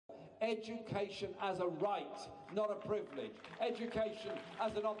Education as a right, not a privilege. Education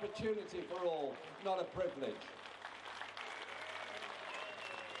as an opportunity for all, not a privilege.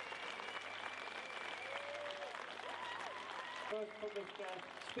 First public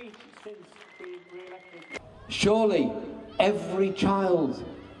speech since being re-elected. Surely every child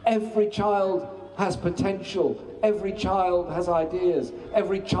has potential, every child has ideas,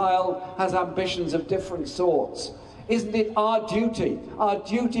 every child has ambitions of different sorts. Isn't it our duty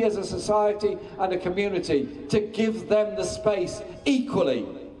as a society and a community, to give them the space equally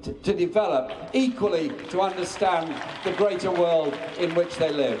to develop, equally to understand the greater world in which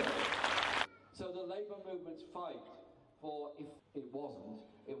they live? So the Labour movement's fight for, if it wasn't,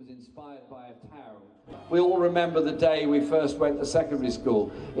 it was inspired by a town. We all remember the day we first went to secondary school.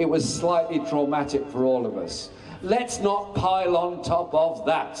 It was slightly traumatic for all of us. Let's not pile on top of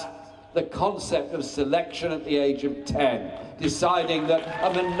that the concept of selection at the age of 10, deciding that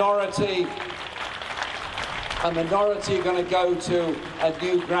a minority are going to go to a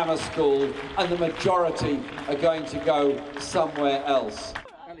new grammar school and the majority are going to go somewhere else.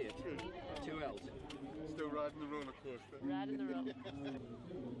 Elliot, 2 L's. Still riding the roller coaster. Riding the roller.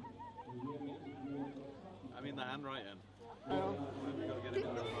 I mean the handwriting. Oh. We've got to get it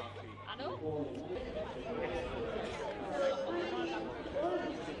on the marquee. I know.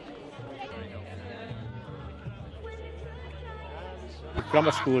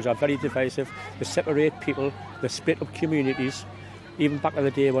 Grammar schools are very divisive. They separate people, they split up communities. Even back in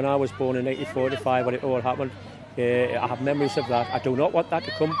the day when I was born in 1945, when it all happened, I have memories of that. I do not want that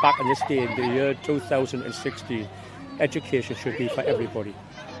to come back in this day, in the year 2016. Education should be for everybody.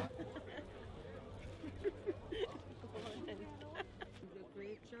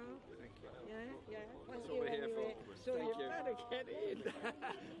 Great job. Yeah. That's what we're here for. So Thank you you. better get in.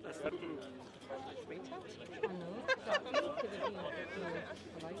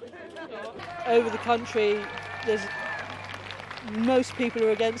 Over the country, there's most people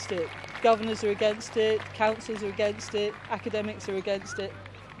are against it. Governors are against it, councils are against it, academics are against it.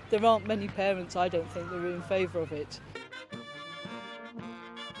 There aren't many parents, I don't think, that are in favour of it.